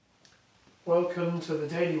Welcome to the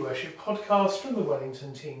Daily Worship podcast from the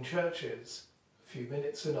Wellington Teen Churches. A few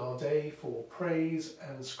minutes in our day for praise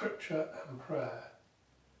and scripture and prayer.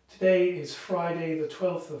 Today is Friday the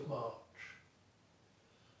 12th of March.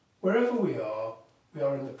 Wherever we are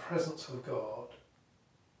in the presence of God.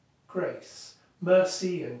 Grace,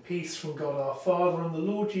 mercy and peace from God our Father and the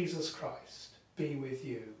Lord Jesus Christ be with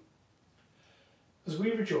you. As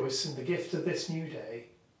we rejoice in the gift of this new day,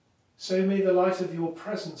 so may the light of your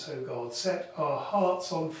presence, O God, set our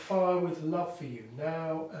hearts on fire with love for you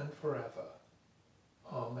now and forever.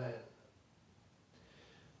 Amen.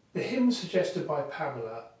 The hymn suggested by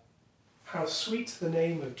Pamela, How Sweet the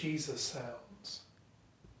Name of Jesus Sounds.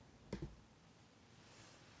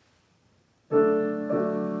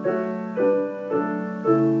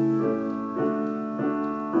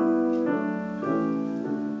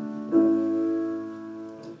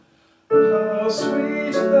 How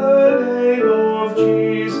sweet the name of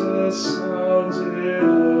Jesus sounds in a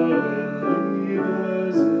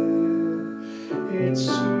believer's ear. It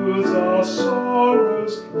soothes our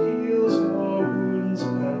sorrows, heals our wounds,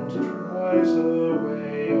 and drives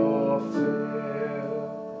away our fear.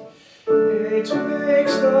 It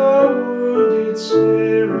makes the wounded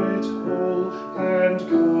spirit whole and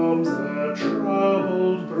calms the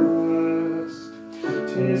troubled breast.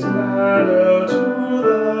 'Tis manna to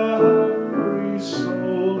the hungry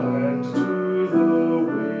soul and to the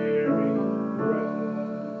weary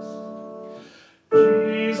rest.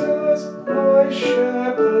 Jesus, my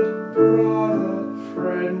shepherd, brother,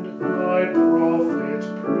 friend, my prophet,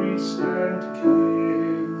 priest and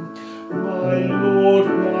king, my Lord,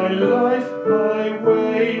 my life, my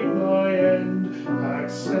way, my end,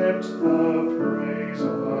 accept the praise I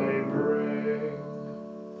bring.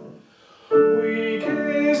 Weak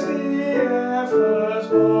is the effort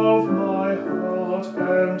of my heart,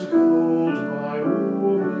 and cold my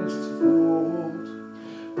warmest thought.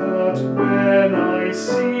 But when I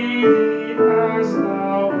see thee as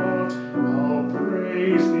thou art, I'll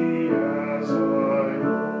praise thee as I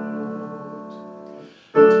ought.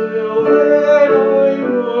 Till then I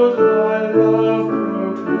would thy love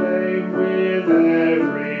proclaim with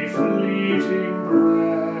every fleeting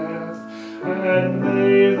breath, and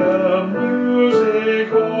may the music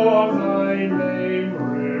of thy name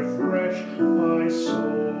refresh my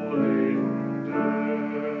soul in death.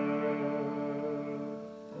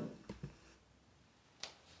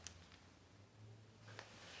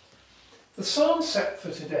 The psalm set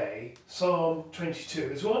for today, Psalm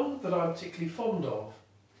 22, is one that I'm particularly fond of.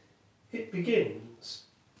 It begins,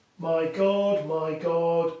 my God,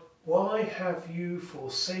 why have you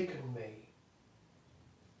forsaken me?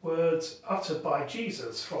 Words uttered by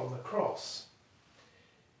Jesus from the cross.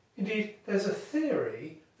 Indeed, there's a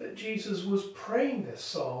theory that Jesus was praying this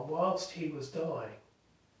psalm whilst he was dying.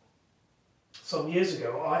 Some years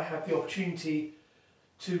ago, I had the opportunity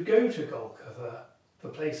to go to Golgotha, the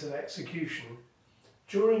place of execution,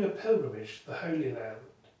 during a pilgrimage to the Holy Land.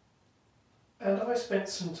 And I spent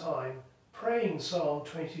some time praying Psalm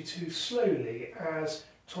 22 slowly as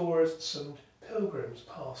tourists and pilgrims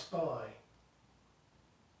passed by.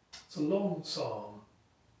 It's a long psalm.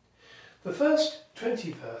 The first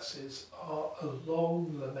 20 verses are a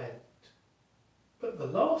long lament, but the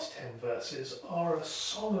last 10 verses are a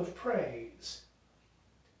song of praise.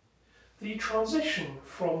 The transition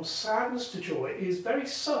from sadness to joy is very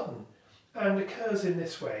sudden and occurs in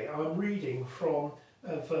this way. I'm reading from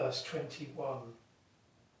verse 21.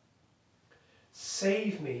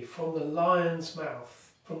 Save me from the lion's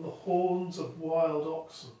mouth, from the horns of wild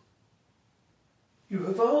oxen. You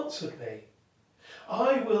have answered me.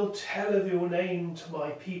 I will tell of your name to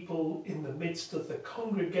my people. In the midst of the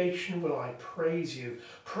congregation will I praise you.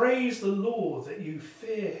 Praise the Lord that you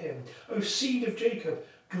fear him. O seed of Jacob,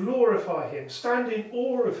 glorify him. Stand in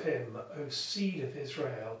awe of him, O seed of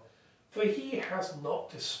Israel. For he has not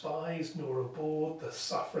despised nor abhorred the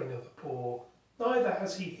suffering of the poor, neither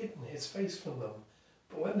has he hidden his face from them.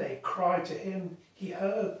 But when they cried to him, he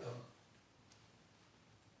heard them.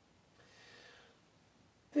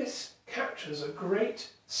 This captures a great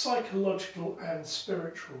psychological and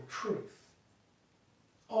spiritual truth.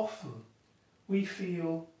 Often we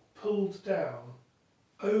feel pulled down,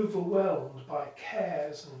 overwhelmed by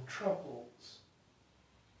cares and troubles.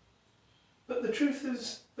 But the truth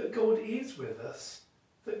is that God is with us,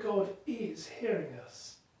 that God is hearing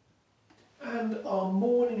us. And our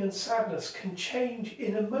mourning and sadness can change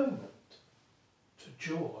in a moment to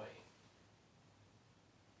joy.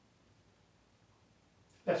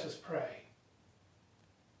 Let us pray.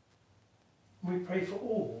 We pray for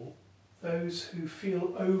all those who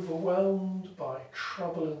feel overwhelmed by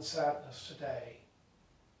trouble and sadness today.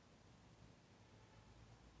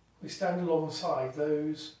 We stand alongside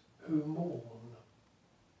those who mourn.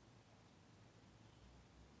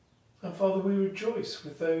 And Father, we rejoice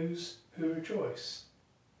with those who rejoice.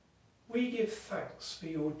 We give thanks for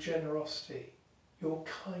your generosity, your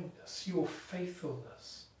kindness, your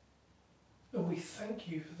faithfulness. And we thank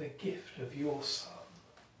you for the gift of your Son.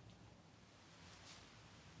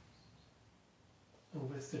 And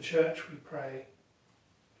with the church we pray,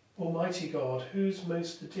 Almighty God, whose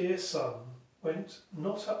most dear Son went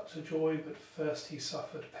not up to joy, but first he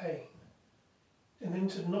suffered pain, and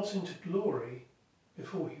entered not into glory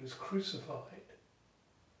before he was crucified,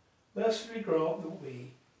 mercifully grant that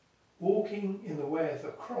we, walking in the way of the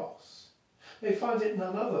cross, may find it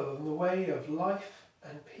none other than the way of life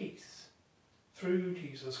and peace, through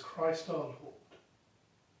Jesus Christ our Lord.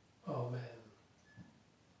 Amen.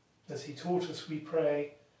 As he taught us, we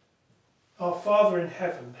pray, Our Father in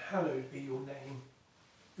heaven, hallowed be your name.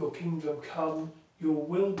 Your kingdom come, your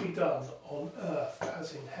will be done on earth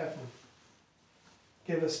as in heaven.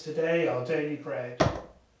 Give us today our daily bread.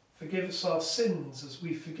 Forgive us our sins as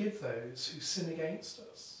we forgive those who sin against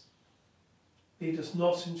us. Lead us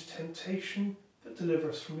not into temptation, but deliver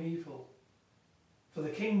us from evil. For the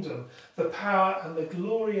kingdom, the power and the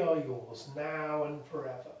glory are yours, now and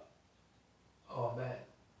forever. Amen.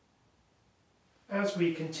 As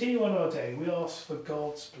we continue on our day, we ask for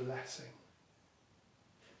God's blessing.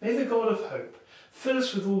 May the God of hope fill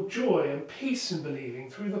us with all joy and peace in believing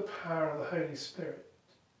through the power of the Holy Spirit,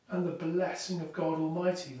 and the blessing of God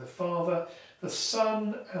Almighty, the Father, the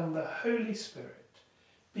Son, and the Holy Spirit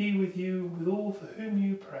be with you, with all for whom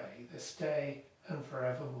you pray, this day and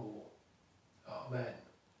forevermore. Amen.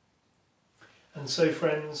 And so,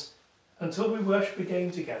 friends, until we worship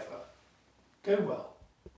again together, go well.